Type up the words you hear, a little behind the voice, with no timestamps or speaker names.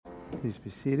Please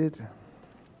be seated.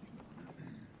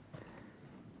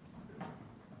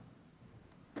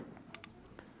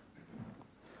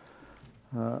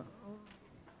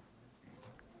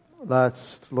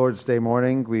 Last Lord's Day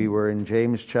morning, we were in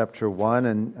James chapter 1,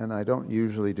 and I don't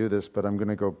usually do this, but I'm going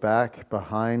to go back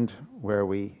behind where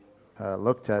we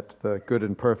looked at the good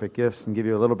and perfect gifts and give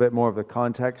you a little bit more of the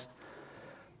context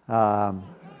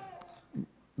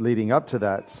leading up to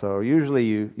that. So usually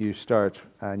you start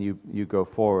and you go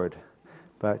forward.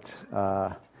 But,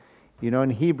 in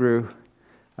Hebrew,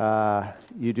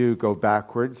 you do go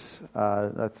backwards.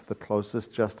 That's the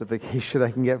closest justification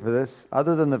I can get for this,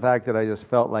 other than the fact that I just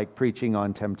felt like preaching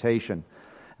on temptation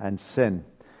and sin,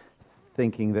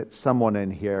 thinking that someone in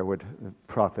here would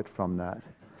profit from that.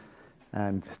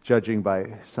 And judging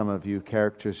by some of you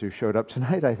characters who showed up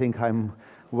tonight, I think I'm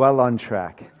well on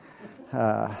track.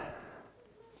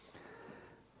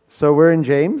 So we're in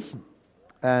James,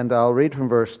 and I'll read from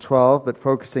verse 12, but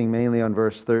focusing mainly on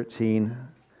verse 13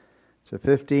 to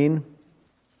 15.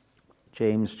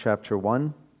 James chapter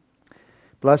 1.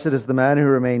 Blessed is the man who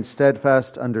remains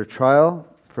steadfast under trial,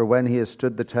 for when he has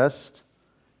stood the test,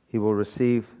 he will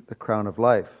receive the crown of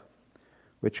life,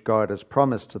 which God has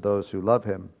promised to those who love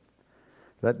him.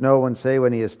 Let no one say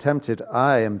when he is tempted,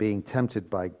 I am being tempted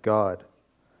by God.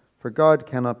 For God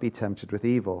cannot be tempted with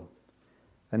evil,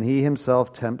 and he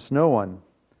himself tempts no one.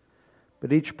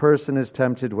 But each person is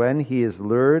tempted when he is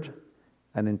lured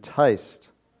and enticed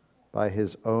by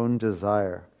his own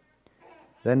desire.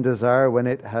 Then desire, when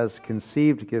it has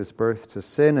conceived, gives birth to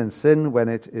sin, and sin, when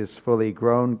it is fully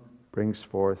grown, brings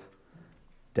forth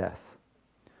death.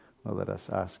 Well, let us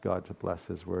ask God to bless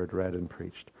his word read and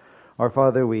preached. Our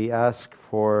Father, we ask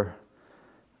for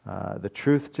the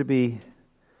truth to be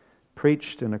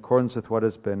preached in accordance with what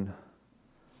has been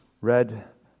read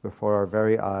before our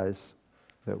very eyes,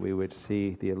 that we would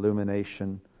see the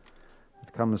illumination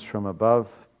that comes from above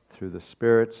through the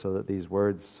Spirit, so that these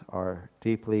words are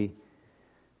deeply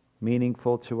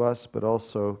meaningful to us, but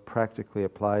also practically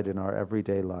applied in our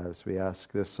everyday lives. We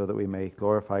ask this so that we may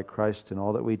glorify Christ in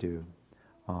all that we do.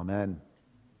 Amen.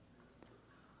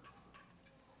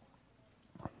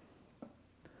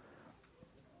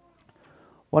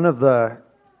 One of the,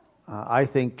 I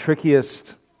think,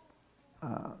 trickiest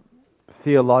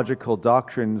theological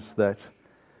doctrines that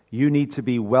you need to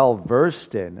be well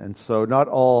versed in, and so not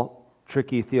all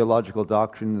tricky theological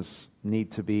doctrines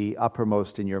need to be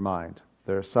uppermost in your mind.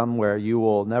 There are some where you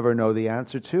will never know the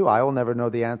answer to, I will never know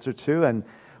the answer to, and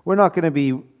we're not going to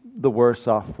be the worse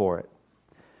off for it.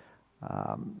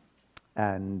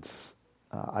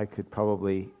 I could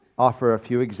probably offer a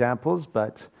few examples,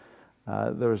 but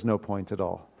there is no point at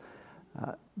all.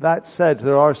 That said,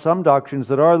 there are some doctrines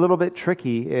that are a little bit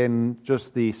tricky in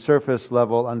just the surface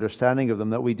level understanding of them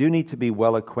that we do need to be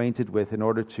well acquainted with in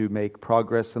order to make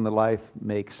progress in the life,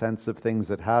 make sense of things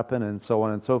that happen, and so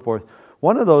on and so forth.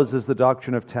 One of those is the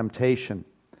doctrine of temptation.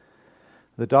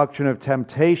 The doctrine of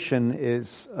temptation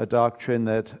is a doctrine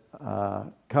that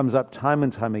comes up time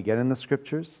and time again in the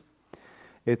Scriptures.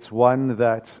 It's one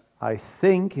that I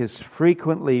think is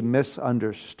frequently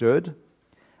misunderstood.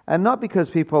 And not because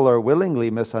people are willingly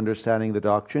misunderstanding the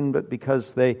doctrine, but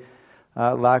because they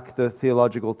lack the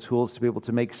theological tools to be able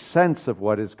to make sense of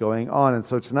what is going on. And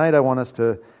so tonight I want us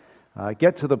to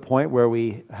get to the point where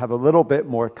we have a little bit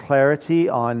more clarity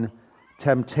on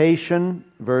temptation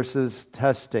versus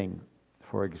testing,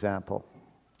 for example.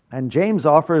 And James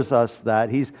offers us that.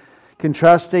 He's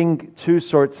contrasting two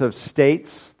sorts of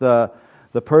states,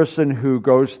 the person who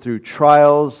goes through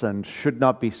trials and should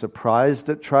not be surprised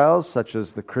at trials, such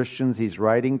as the Christians he's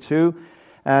writing to.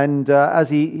 And as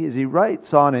he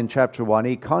writes on in chapter 1,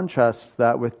 he contrasts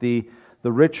that with the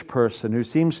rich person who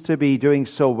seems to be doing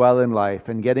so well in life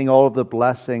and getting all of the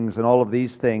blessings and all of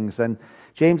these things. And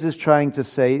James is trying to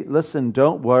say, listen,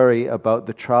 don't worry about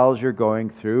the trials you're going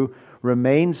through.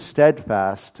 Remain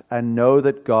steadfast and know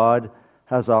that God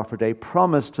has offered a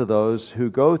promise to those who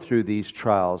go through these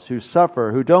trials, who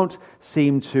suffer, who don't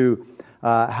seem to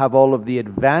have all of the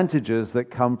advantages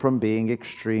that come from being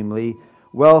extremely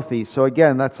wealthy. So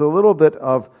again, that's a little bit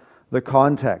of the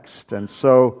context. And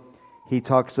so he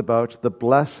talks about the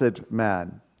blessed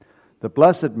man. The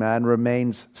blessed man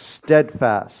remains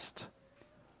steadfast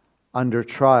under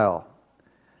trial.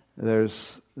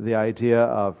 There's the idea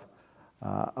of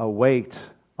a weight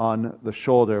on the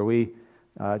shoulder. We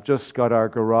just got our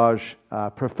garage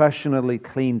professionally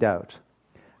cleaned out.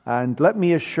 And let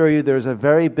me assure you, there's a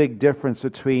very big difference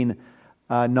between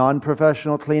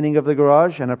non-professional cleaning of the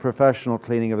garage and a professional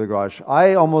cleaning of the garage.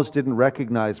 I almost didn't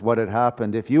recognize what had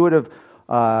happened. If you would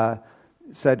have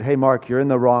said, "Hey, Mark, you're in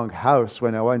the wrong house."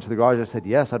 When I went to the garage, I said,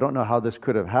 "Yes, I don't know how this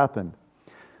could have happened."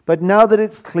 But now that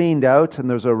it's cleaned out and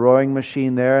there's a rowing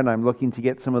machine there and I'm looking to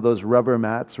get some of those rubber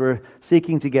mats, we're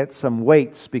seeking to get some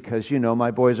weights because, my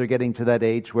boys are getting to that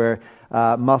age where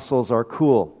muscles are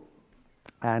cool.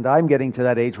 And I'm getting to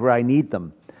that age where I need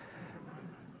them.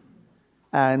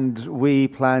 And we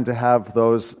plan to have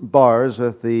those bars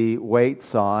with the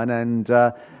weights on. And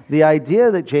the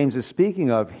idea that James is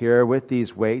speaking of here with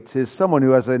these weights is someone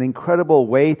who has an incredible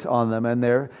weight on them and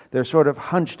they're sort of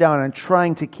hunched down and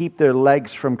trying to keep their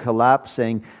legs from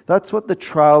collapsing. That's what the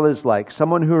trial is like.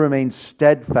 Someone who remains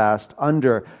steadfast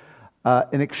under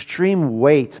an extreme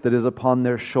weight that is upon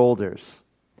their shoulders.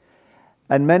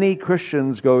 And many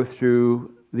Christians go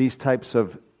through these types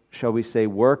of, shall we say,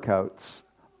 workouts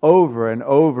over and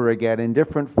over again in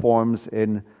different forms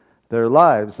in their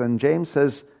lives. And James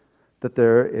says that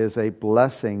there is a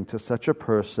blessing to such a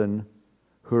person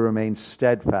who remains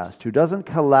steadfast, who doesn't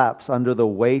collapse under the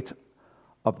weight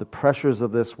of the pressures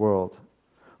of this world.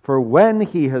 For when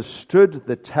he has stood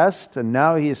the test, and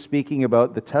now he is speaking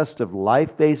about the test of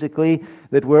life, basically,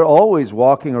 that we're always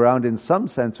walking around in some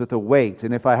sense with a weight.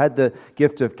 And if I had the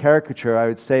gift of caricature, I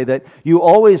would say that you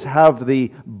always have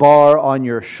the bar on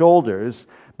your shoulders,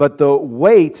 but the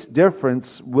weight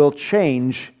difference will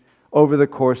change over the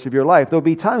course of your life. There'll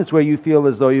be times where you feel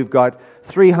as though you've got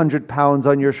 300 pounds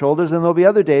on your shoulders, and there'll be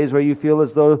other days where you feel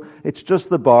as though it's just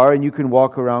the bar and you can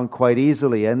walk around quite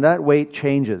easily, and that weight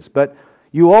changes. But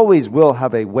you always will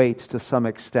have a weight to some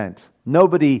extent.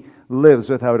 Nobody lives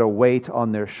without a weight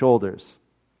on their shoulders.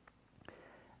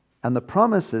 And the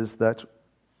promise is that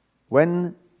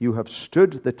when you have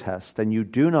stood the test and you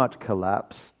do not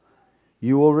collapse,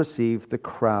 you will receive the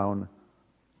crown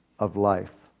of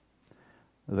life.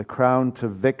 The crown to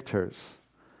victors,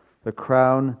 the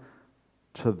crown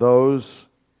to those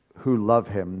who love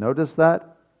Him. Notice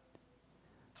that?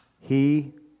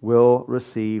 He will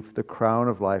receive the crown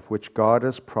of life which God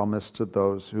has promised to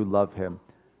those who love Him.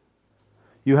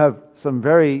 You have some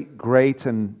very great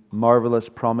and marvelous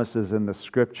promises in the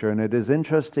Scripture, and it is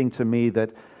interesting to me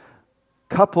that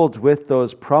coupled with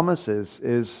those promises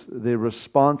is the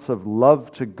response of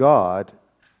love to God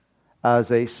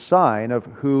as a sign of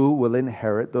who will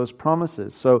inherit those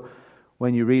promises. So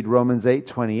when you read Romans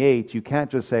 8:28, you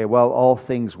can't just say, well, all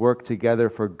things work together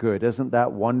for good. Isn't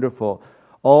that wonderful?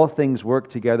 All things work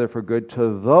together for good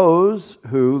to those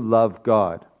who love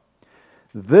God.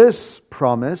 This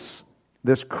promise,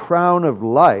 this crown of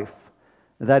life,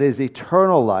 that is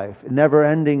eternal life,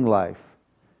 never-ending life,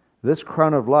 this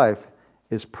crown of life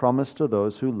is promised to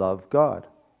those who love God.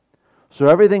 So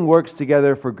everything works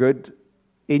together for good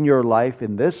in your life,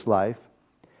 in this life,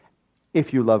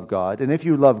 if you love God. And if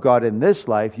you love God in this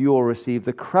life, you will receive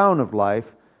the crown of life,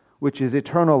 which is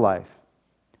eternal life.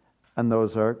 And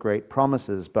those are great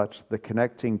promises, but the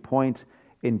connecting point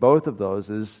in both of those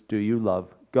is, do you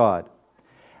love God?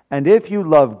 And if you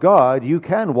love God, you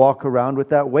can walk around with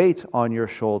that weight on your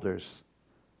shoulders,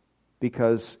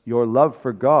 because your love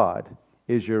for God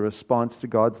is your response to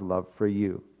God's love for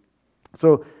you.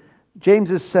 So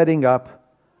James is setting up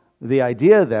the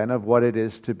idea then of what it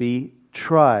is to be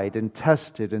tried and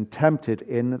tested and tempted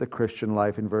in the Christian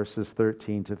life in verses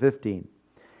 13 to 15.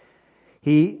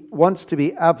 He wants to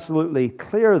be absolutely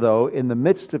clear, though, in the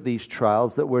midst of these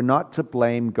trials, that we're not to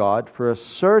blame God for a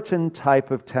certain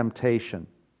type of temptation.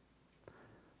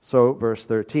 So, verse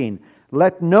 13,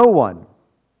 let no one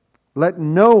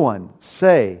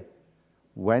say,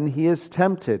 when he is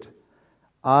tempted,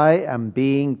 I am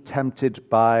being tempted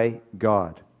by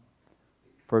God.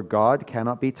 For God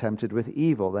cannot be tempted with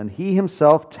evil, and He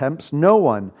Himself tempts no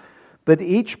one. But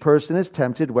each person is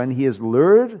tempted when he is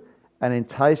lured and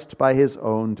enticed by his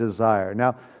own desire.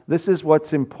 Now, this is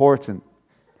what's important.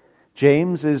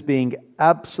 James is being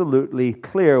absolutely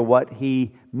clear what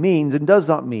he means and does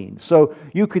not mean. So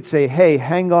you could say, hey,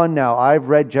 hang on now. I've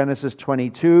read Genesis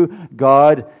 22.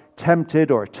 God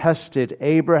tempted or tested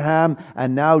Abraham,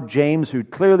 and now James, who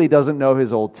clearly doesn't know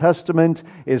his Old Testament,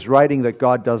 is writing that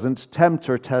God doesn't tempt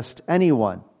or test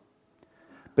anyone.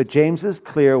 But James is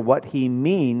clear what he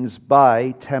means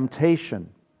by temptation.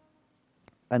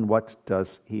 And what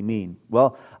does he mean?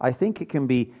 Well, I think it can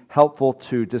be helpful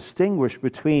to distinguish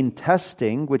between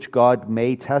testing, which God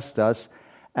may test us,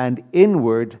 and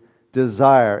inward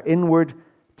desire, inward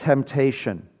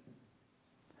temptation.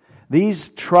 These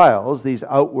trials, these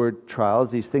outward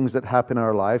trials, these things that happen in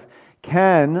our life,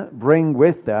 can bring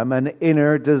with them an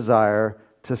inner desire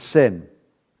to sin.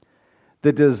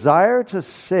 The desire to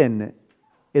sin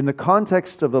in the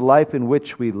context of the life in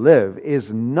which we live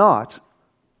is not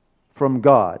from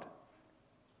God.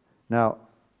 Now,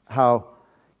 how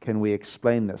can we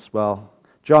explain this? Well,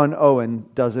 John Owen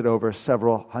does it over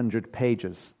several hundred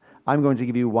pages. I'm going to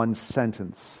give you one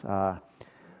sentence,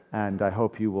 and I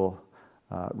hope you will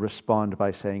respond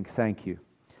by saying thank you.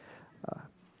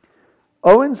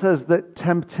 Owen says that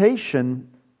temptation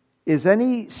is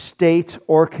any state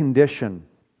or condition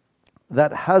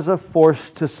that has a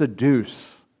force to seduce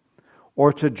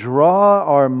or to draw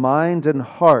our mind and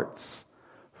hearts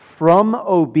from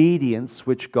obedience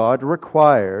which God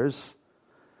requires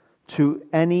to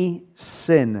any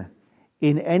sin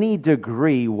in any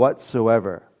degree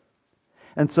whatsoever.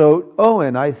 And so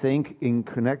Owen, I think, in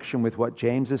connection with what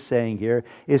James is saying here,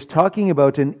 is talking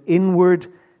about an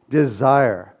inward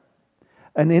desire.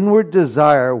 An inward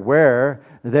desire where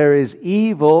there is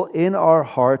evil in our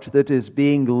heart that is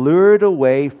being lured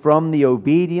away from the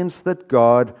obedience that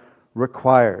God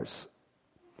requires.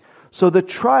 So the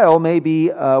trial may be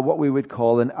what we would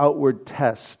call an outward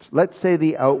test. Let's say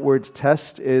the outward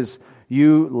test is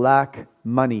you lack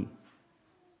money.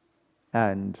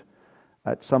 And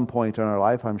at some point in our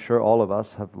life, I'm sure all of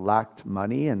us have lacked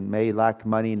money and may lack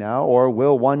money now or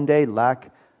will one day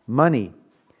lack money.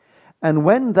 And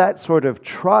when that sort of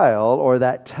trial or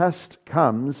that test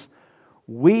comes,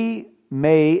 we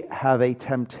may have a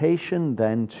temptation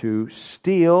then to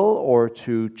steal or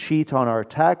to cheat on our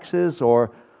taxes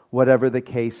or whatever the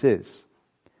case is.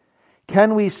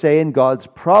 Can we say in God's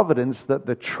providence that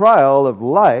the trial of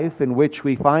life in which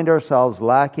we find ourselves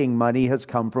lacking money has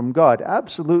come from God?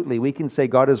 Absolutely. We can say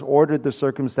God has ordered the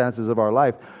circumstances of our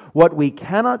life. What we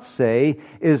cannot say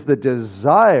is the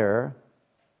desire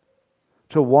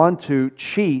to want to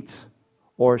cheat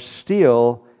or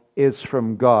steal is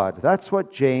from God. That's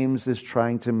what James is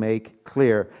trying to make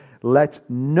clear. Let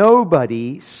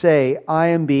nobody say, I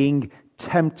am being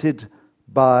tempted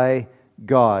by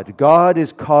God. God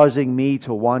is causing me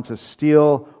to want to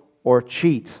steal or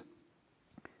cheat.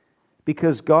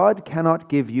 Because God cannot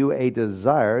give you a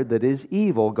desire that is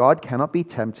evil. God cannot be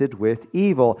tempted with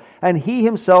evil. And He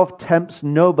Himself tempts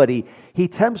nobody. He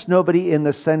tempts nobody in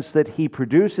the sense that He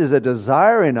produces a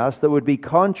desire in us that would be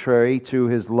contrary to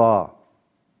His law.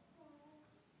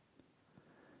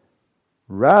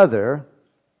 Rather,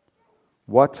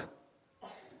 what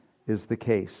is the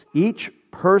case? Each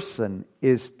person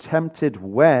is tempted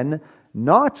when,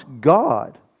 not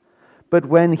God, but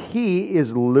when he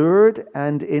is lured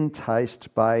and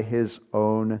enticed by his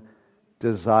own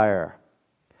desire.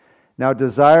 Now,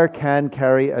 desire can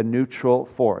carry a neutral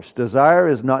force. Desire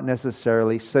is not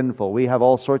necessarily sinful. We have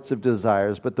all sorts of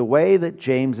desires, but the way that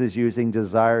James is using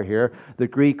desire here, the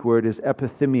Greek word is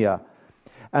epithymia.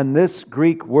 And this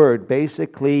Greek word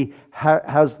basically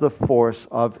has the force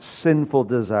of sinful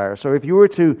desire. So if you were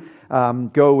to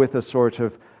go with a sort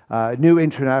of New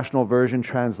International Version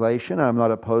translation, I'm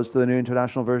not opposed to the New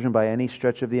International Version by any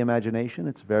stretch of the imagination.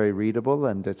 It's very readable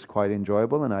and it's quite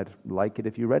enjoyable, and I'd like it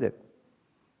if you read it.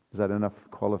 Is that enough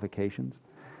qualifications?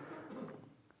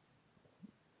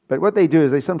 But what they do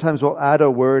is they sometimes will add a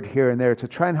word here and there to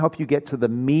try and help you get to the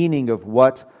meaning of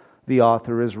what the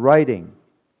author is writing.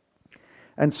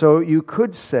 And so you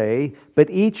could say, but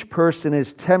each person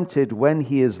is tempted when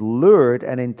he is lured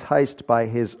and enticed by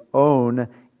his own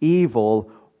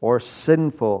evil or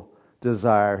sinful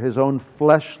desire, his own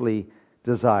fleshly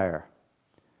desire.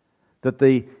 That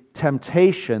the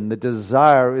temptation, the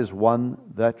desire, is one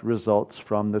that results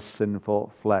from the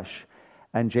sinful flesh.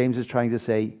 And James is trying to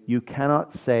say, you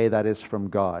cannot say that is from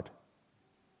God.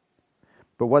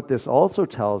 But what this also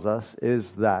tells us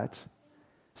is that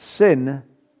sin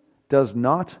does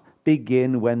not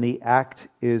begin when the act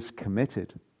is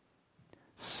committed.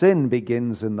 Sin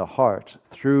begins in the heart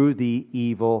through the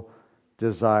evil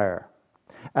desire.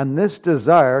 And this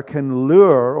desire can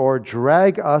lure or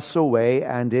drag us away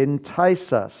and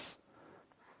entice us.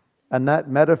 And that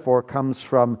metaphor comes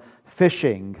from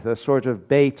fishing, the sort of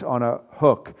bait on a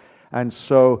hook. And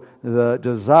so the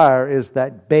desire is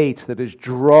that bait that is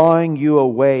drawing you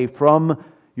away from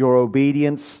your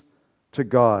obedience to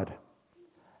God.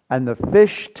 And the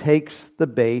fish takes the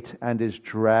bait and is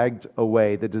dragged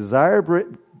away. The desire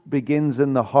begins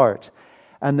in the heart.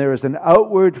 And there is an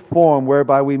outward form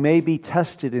whereby we may be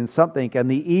tested in something, and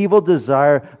the evil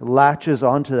desire latches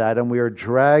onto that, and we are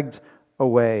dragged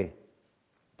away.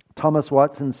 Thomas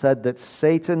Watson said that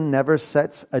Satan never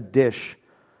sets a dish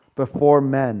before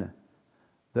men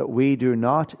that we do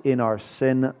not in our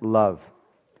sin love.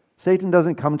 Satan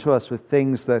doesn't come to us with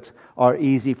things that are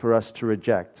easy for us to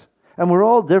reject. And we're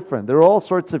all different. There are all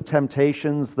sorts of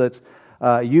temptations that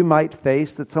you might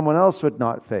face that someone else would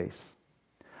not face.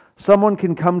 Someone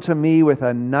can come to me with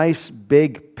a nice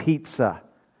big pizza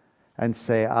and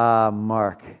say,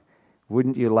 Mark,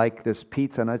 wouldn't you like this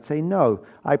pizza? And I'd say, no,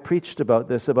 I preached about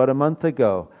this about a month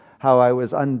ago, how I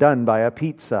was undone by a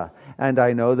pizza, and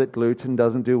I know that gluten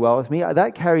doesn't do well with me.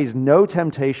 That carries no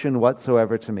temptation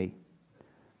whatsoever to me.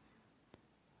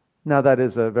 Now, that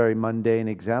is a very mundane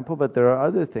example, but there are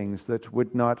other things that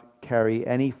would not carry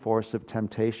any force of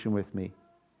temptation with me.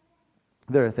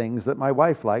 There are things that my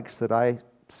wife likes that I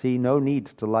see no need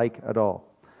to like at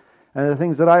all. And there are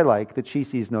things that I like that she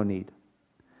sees no need.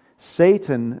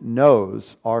 Satan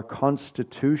knows our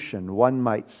constitution, one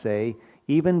might say,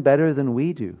 even better than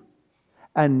we do,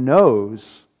 and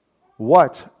knows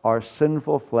what our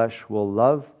sinful flesh will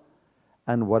love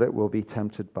and what it will be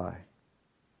tempted by.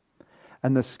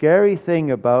 And the scary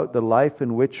thing about the life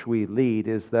in which we lead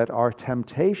is that our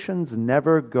temptations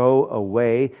never go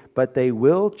away, but they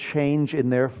will change in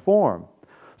their form.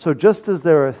 So just as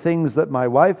there are things that my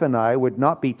wife and I would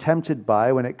not be tempted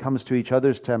by when it comes to each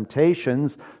other's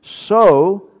temptations,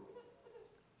 so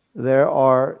there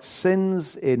are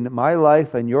sins in my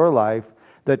life and your life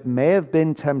that may have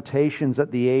been temptations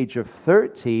at the age of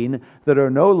 13 that are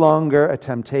no longer a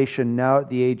temptation now at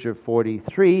the age of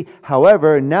 43.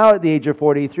 However, now at the age of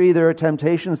 43, there are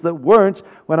temptations that weren't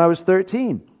when I was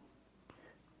 13.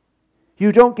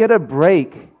 You don't get a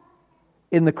break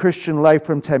in the Christian life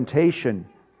from temptation.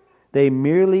 They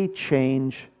merely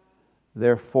change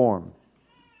their form.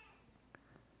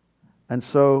 And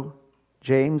so,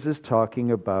 James is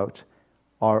talking about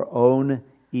our own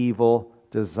evil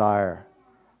desire.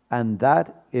 And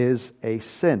that is a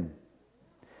sin.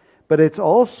 But it's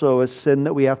also a sin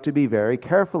that we have to be very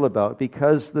careful about,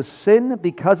 because the sin,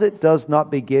 because it does not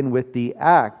begin with the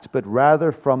act, but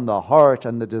rather from the heart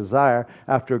and the desire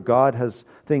after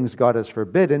things God has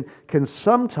forbidden, can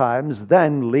sometimes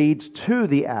then lead to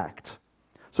the act.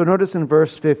 So notice in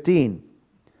verse 15,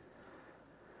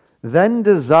 then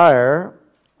desire,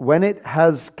 when it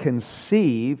has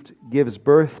conceived, gives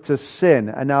birth to sin.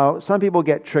 And now some people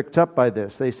get tricked up by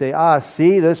this. They say,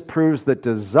 see, this proves that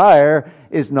desire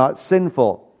is not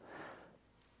sinful.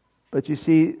 But you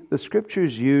see, the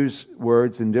Scriptures use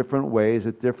words in different ways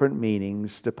with different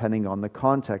meanings depending on the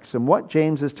context. And what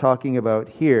James is talking about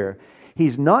here,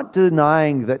 he's not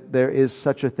denying that there is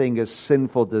such a thing as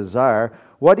sinful desire.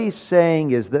 What he's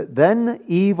saying is that then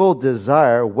evil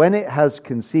desire, when it has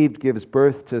conceived, gives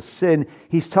birth to sin.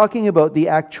 He's talking about the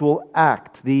actual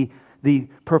act, the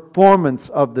performance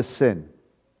of the sin.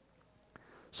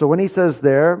 So when he says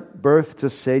there, birth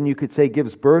to sin, you could say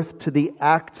gives birth to the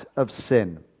act of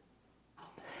sin.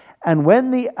 And when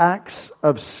the acts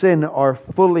of sin are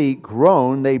fully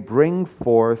grown, they bring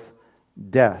forth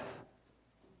death.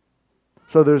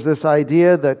 So there's this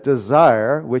idea that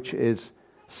desire, which is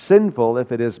sinful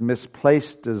if it is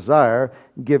misplaced desire,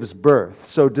 gives birth.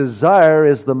 So desire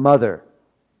is the mother,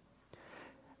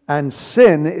 and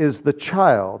sin is the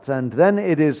child, and then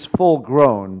it is full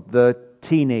grown, the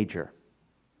teenager.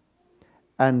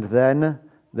 And then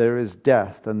there is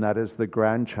death, and that is the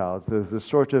grandchild. There's this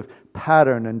sort of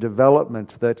pattern and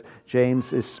development that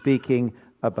James is speaking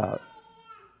about.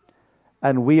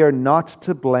 And we are not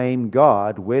to blame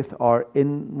God with our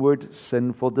inward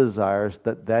sinful desires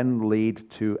that then lead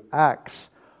to acts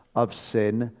of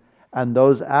sin, and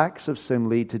those acts of sin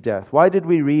lead to death. Why did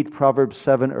we read Proverbs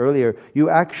 7 earlier? You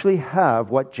actually have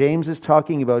what James is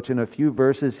talking about in a few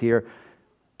verses here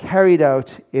carried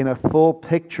out in a full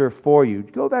picture for you.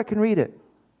 Go back and read it.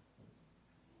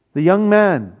 The young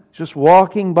man just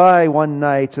walking by one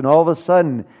night, and all of a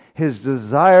sudden his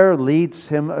desire leads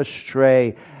him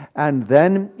astray. And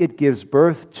then it gives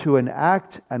birth to an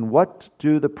act. And what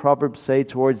do the Proverbs say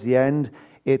towards the end?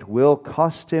 It will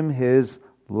cost him his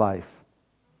life.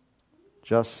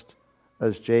 Just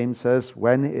as James says,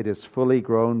 when it is fully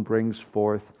grown, brings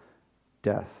forth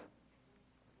death.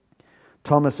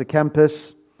 Thomas à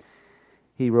Kempis,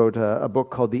 he wrote a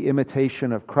book called The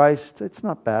Imitation of Christ. It's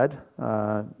not bad.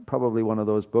 Probably one of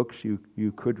those books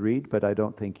you could read, but I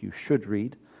don't think you should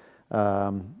read.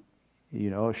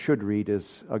 Should read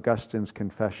is Augustine's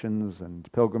Confessions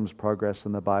and Pilgrim's Progress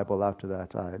in the Bible. After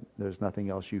that, there's nothing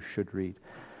else you should read.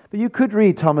 But you could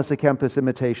read Thomas à Kempis'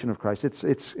 Imitation of Christ.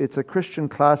 It's a Christian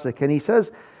classic. And he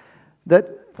says that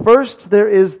first there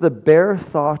is the bare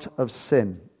thought of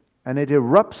sin, and it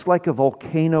erupts like a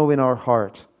volcano in our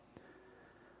heart,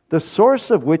 the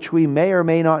source of which we may or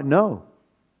may not know.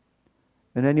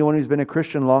 And anyone who's been a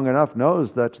Christian long enough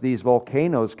knows that these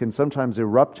volcanoes can sometimes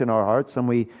erupt in our hearts, and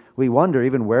we wonder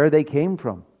even where they came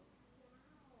from.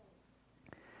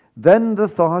 Then the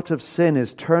thought of sin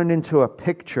is turned into a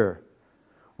picture,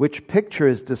 which picture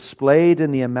is displayed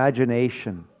in the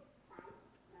imagination.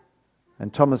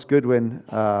 And Thomas Goodwin,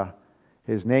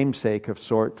 his namesake of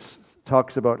sorts,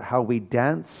 talks about how we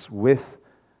dance with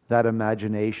that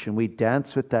imagination. We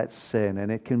dance with that sin,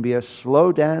 and it can be a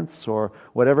slow dance or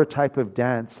whatever type of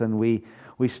dance, and we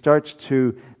start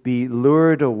to be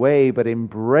lured away but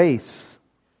embrace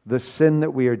the sin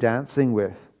that we are dancing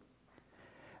with.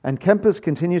 And Kempis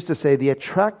continues to say the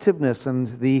attractiveness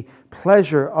and the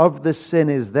pleasure of the sin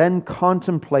is then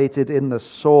contemplated in the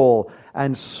soul,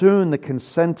 and soon the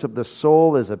consent of the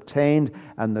soul is obtained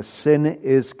and the sin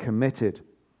is committed.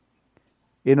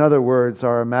 In other words,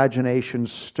 our imagination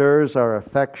stirs our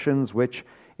affections, which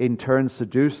in turn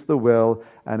seduce the will,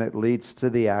 and it leads to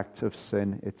the act of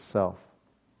sin itself.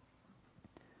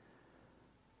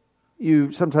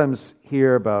 You sometimes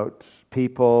hear about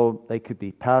people, they could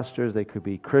be pastors, they could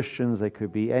be Christians, they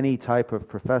could be any type of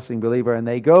professing believer, and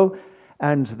they go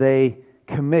and they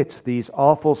commit these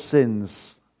awful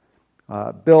sins.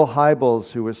 Bill Hybels,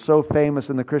 who was so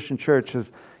famous in the Christian church,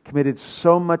 has committed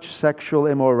so much sexual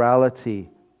immorality.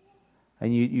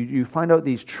 And you find out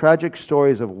these tragic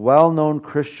stories of well-known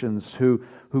Christians who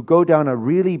go down a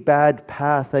really bad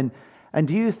path. And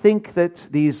do you think that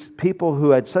these people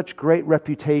who had such great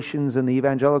reputations in the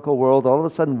evangelical world all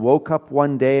of a sudden woke up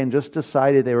one day and just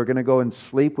decided they were going to go and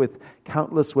sleep with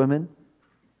countless women?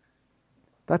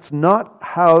 That's not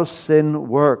how sin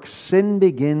works. Sin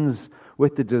begins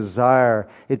with the desire.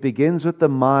 It begins with the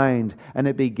mind, and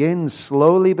it begins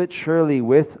slowly but surely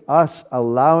with us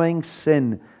allowing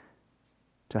sin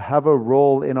to have a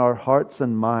role in our hearts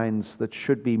and minds that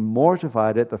should be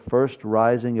mortified at the first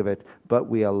rising of it, but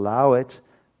we allow it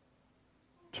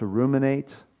to ruminate,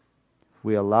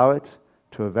 we allow it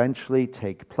to eventually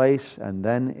take place, and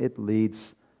then it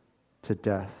leads to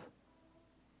death.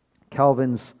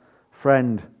 Calvin's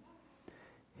friend,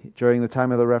 during the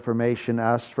time of the Reformation,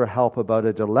 asked for help about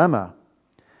a dilemma.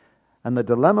 And the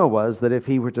dilemma was that if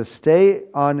he were to stay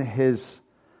on his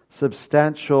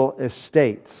substantial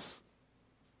estates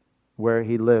where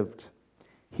he lived,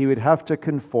 he would have to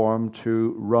conform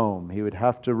to Rome. He would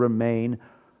have to remain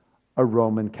a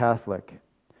Roman Catholic.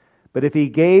 But if he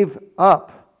gave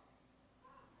up,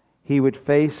 he would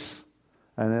face,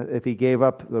 and if he gave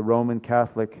up the Roman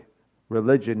Catholic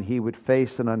religion, he would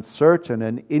face an uncertain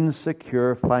and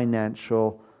insecure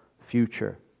financial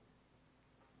future.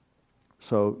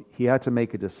 So he had to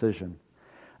make a decision.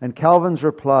 And Calvin's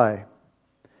reply,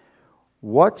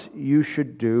 what you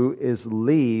should do is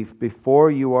leave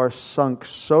before you are sunk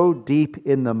so deep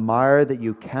in the mire that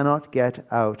you cannot get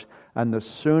out, and the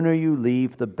sooner you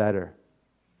leave, the better.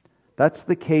 That's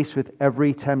the case with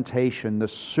every temptation. The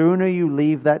sooner you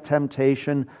leave that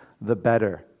temptation, the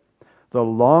better. The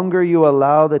longer you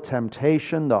allow the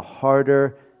temptation, the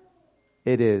harder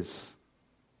it is.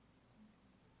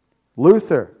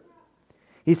 Luther,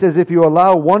 he says, if you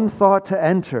allow one thought to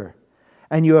enter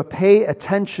and you pay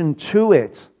attention to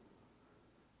it,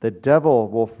 the devil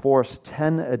will force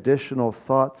 10 additional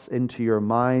thoughts into your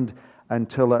mind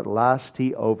until at last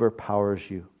he overpowers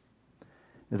you.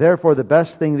 Therefore, the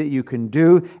best thing that you can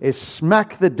do is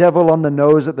smack the devil on the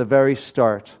nose at the very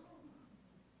start.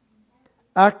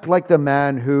 Act like the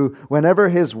man who, whenever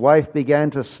his wife began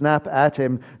to snap at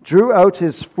him, drew out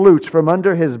his flute from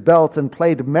under his belt and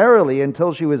played merrily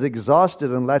until she was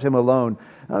exhausted and let him alone.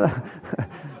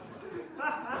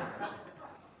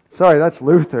 Sorry, that's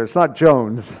Luther. It's not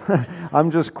Jones.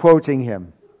 I'm just quoting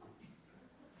him.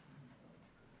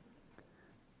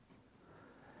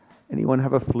 Anyone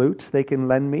have a flute they can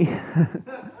lend me?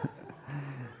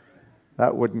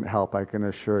 That wouldn't help, I can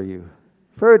assure you.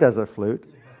 Fur does a flute.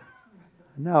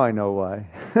 Now I know why.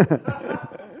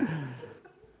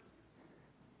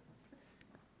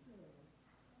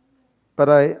 But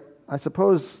I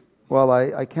suppose, well,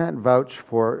 I can't vouch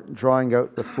for drawing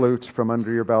out the flute from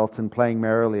under your belt and playing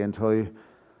merrily until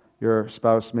your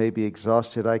spouse may be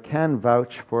exhausted. I can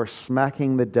vouch for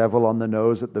smacking the devil on the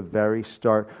nose at the very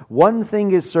start. One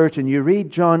thing is certain. You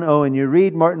read John Owen, you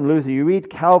read Martin Luther, you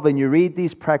read Calvin, you read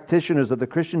these practitioners of the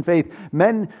Christian faith,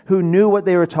 men who knew what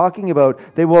they were talking about.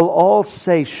 They will all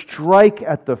say, strike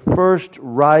at the first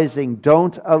rising.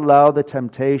 Don't allow the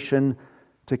temptation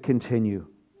to continue.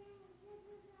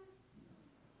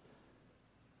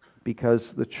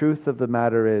 Because the truth of the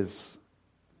matter is,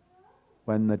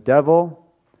 when the devil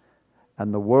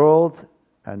and the world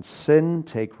and sin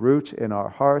take root in our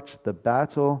hearts, the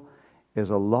battle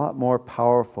is a lot more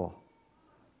powerful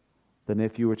than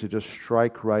if you were to just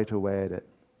strike right away at it.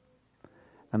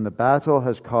 And the battle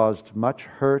has caused much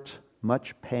hurt,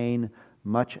 much pain,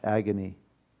 much agony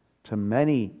to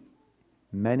many,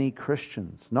 many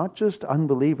Christians. Not just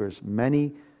unbelievers,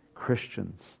 many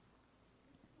Christians.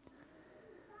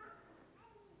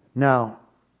 Now,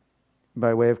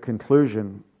 by way of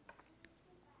conclusion,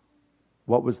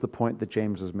 what was the point that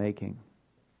James was making?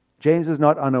 James is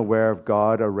not unaware of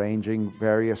God arranging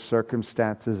various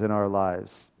circumstances in our lives.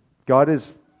 God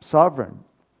is sovereign.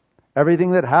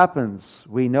 Everything that happens,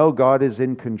 we know God is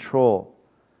in control.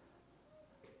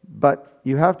 But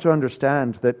you have to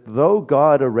understand that though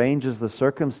God arranges the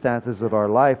circumstances of our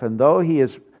life, and though He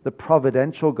is the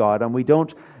providential God, and we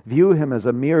don't view Him as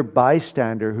a mere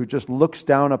bystander who just looks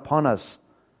down upon us,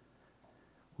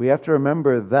 we have to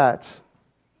remember that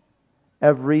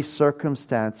every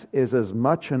circumstance is as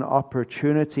much an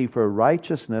opportunity for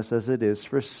righteousness as it is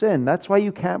for sin. That's why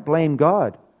you can't blame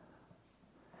God.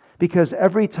 Because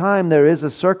every time there is a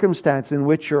circumstance in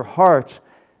which your heart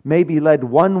may be led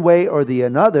one way or the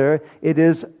other, it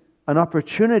is an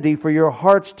opportunity for your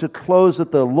heart to close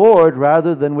with the Lord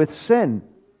rather than with sin.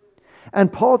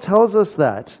 And Paul tells us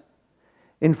that.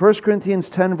 In 1 Corinthians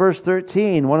 10 verse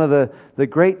 13, one of the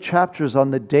great chapters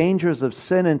on the dangers of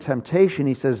sin and temptation,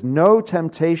 he says, "No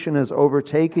temptation has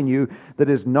overtaken you that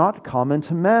is not common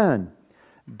to man.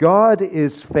 God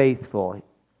is faithful."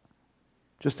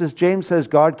 Just as James says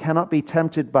God cannot be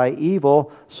tempted by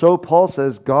evil, so Paul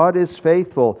says God is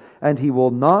faithful, and He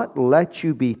will not let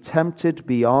you be tempted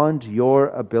beyond your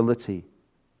ability.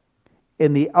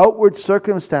 In the outward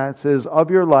circumstances of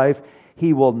your life,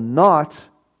 He will not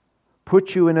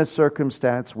put you in a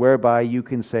circumstance whereby you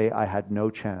can say, "I had no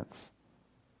chance."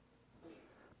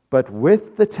 But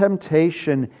with the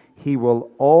temptation, He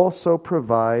will also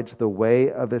provide the way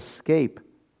of escape,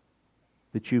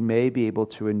 that you may be able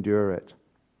to endure it.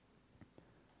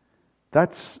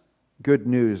 That's good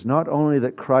news. Not only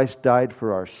that Christ died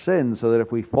for our sins, so that if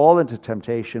we fall into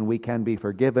temptation, we can be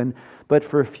forgiven, but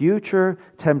for future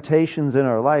temptations in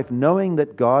our life, knowing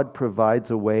that God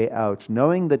provides a way out,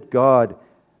 knowing that God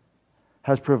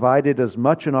has provided as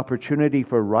much an opportunity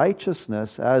for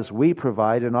righteousness as we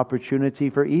provide an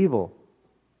opportunity for evil.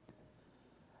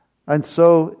 And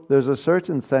so there's a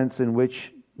certain sense in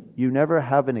which you never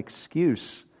have an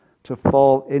excuse to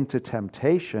fall into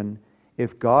temptation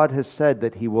if God has said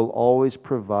that He will always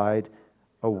provide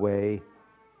a way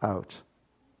out.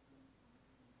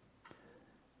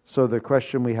 So the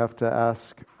question we have to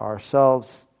ask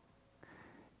ourselves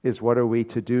is, what are we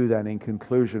to do then in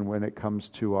conclusion when it comes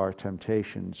to our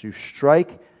temptations? You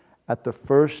strike at the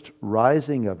first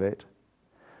rising of it,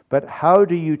 but how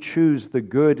do you choose the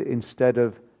good instead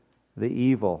of the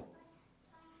evil?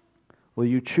 Well,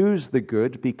 you choose the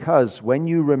good because when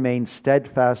you remain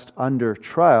steadfast under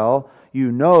trial,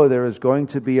 you know there is going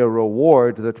to be a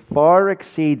reward that far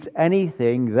exceeds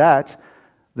anything that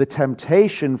the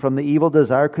temptation from the evil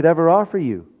desire could ever offer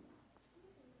you.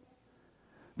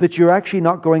 That you're actually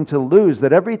not going to lose,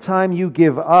 that every time you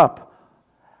give up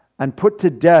and put to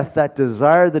death that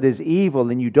desire that is evil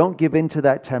and you don't give in to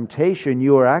that temptation,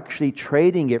 you are actually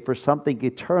trading it for something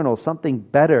eternal, something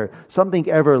better, something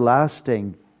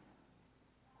everlasting.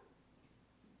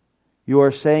 You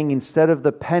are saying, instead of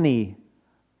the penny,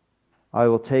 I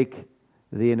will take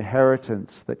the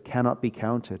inheritance that cannot be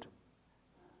counted.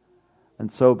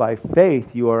 And so by faith,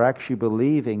 you are actually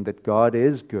believing that God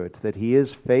is good, that He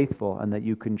is faithful, and that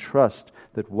you can trust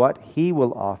that what He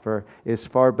will offer is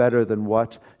far better than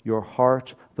what your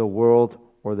heart, the world,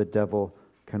 or the devil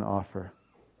can offer.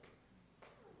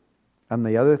 And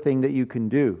the other thing that you can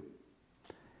do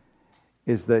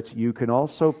is that you can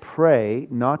also pray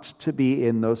not to be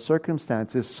in those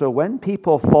circumstances. So when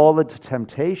people fall into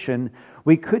temptation,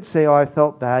 we could say, "Oh, I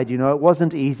felt bad. It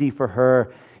wasn't easy for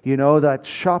her. That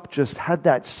shop just had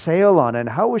that sale on, and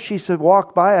how was she to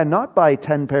walk by and not buy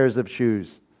 10 pairs of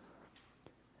shoes?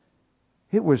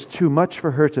 It was too much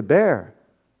for her to bear."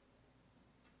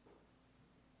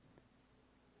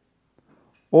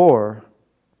 Or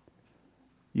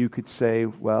you could say,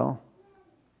 well,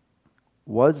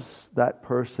 was that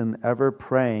person ever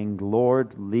praying,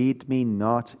 "Lord, lead me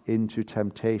not into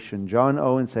temptation"? John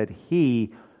Owen said,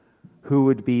 "He who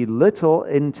would be little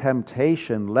in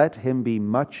temptation, let him be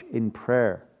much in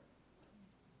prayer."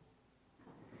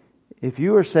 If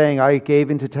you are saying, "I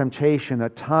gave into temptation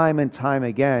time and time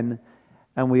again,"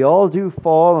 and we all do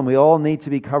fall, and we all need to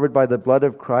be covered by the blood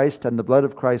of Christ, and the blood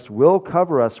of Christ will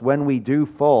cover us when we do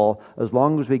fall, as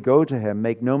long as we go to Him.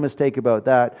 Make no mistake about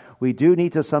that. We do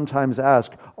need to sometimes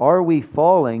ask, are we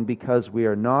falling because we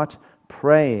are not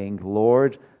praying,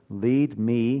 "Lord, lead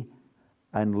me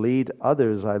and lead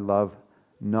others I love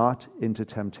not into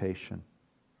temptation"?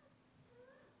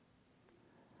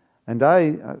 And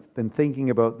I've been thinking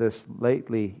about this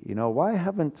lately. Why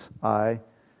haven't I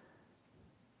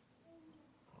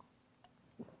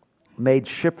made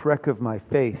shipwreck of my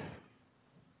faith?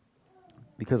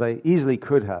 Because I easily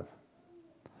could have.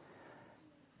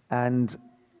 And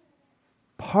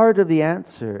part of the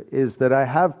answer is that I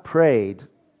have prayed,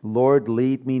 Lord,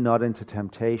 lead me not into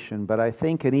temptation. But I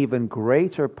think an even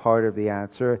greater part of the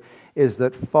answer is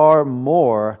that far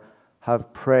more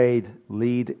have prayed,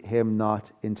 lead him not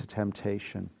into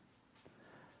temptation.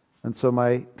 And so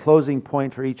my closing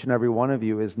point for each and every one of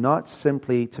you is not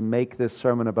simply to make this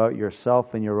sermon about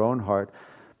yourself and your own heart,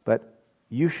 but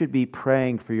you should be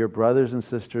praying for your brothers and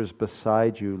sisters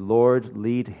beside you. Lord,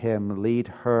 lead him, lead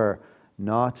her,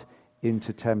 not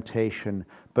into temptation,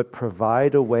 but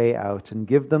provide a way out and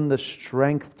give them the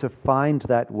strength to find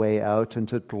that way out and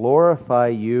to glorify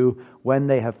you when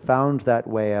they have found that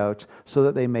way out, so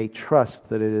that they may trust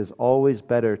that it is always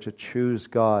better to choose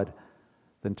God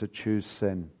than to choose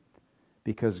sin.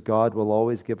 Because God will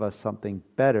always give us something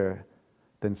better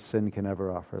than sin can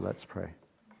ever offer. Let's pray.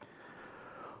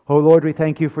 Oh Lord, we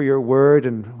thank you for your word,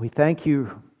 and we thank you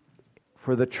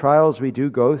for the trials we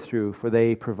do go through, for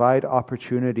they provide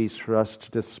opportunities for us to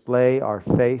display our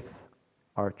faith,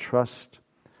 our trust,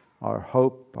 our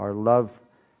hope, our love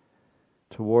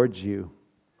towards you.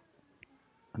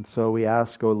 And so we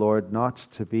ask, O Lord, not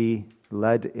to be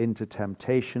led into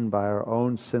temptation by our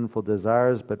own sinful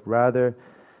desires, but rather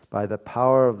by the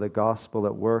power of the gospel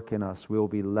at work in us, we will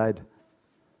be led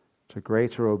to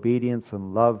greater obedience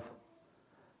and love,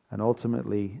 and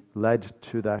ultimately led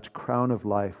to that crown of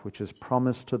life which is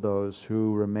promised to those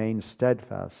who remain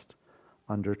steadfast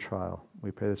under trial.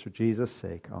 We pray this for Jesus'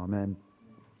 sake. Amen.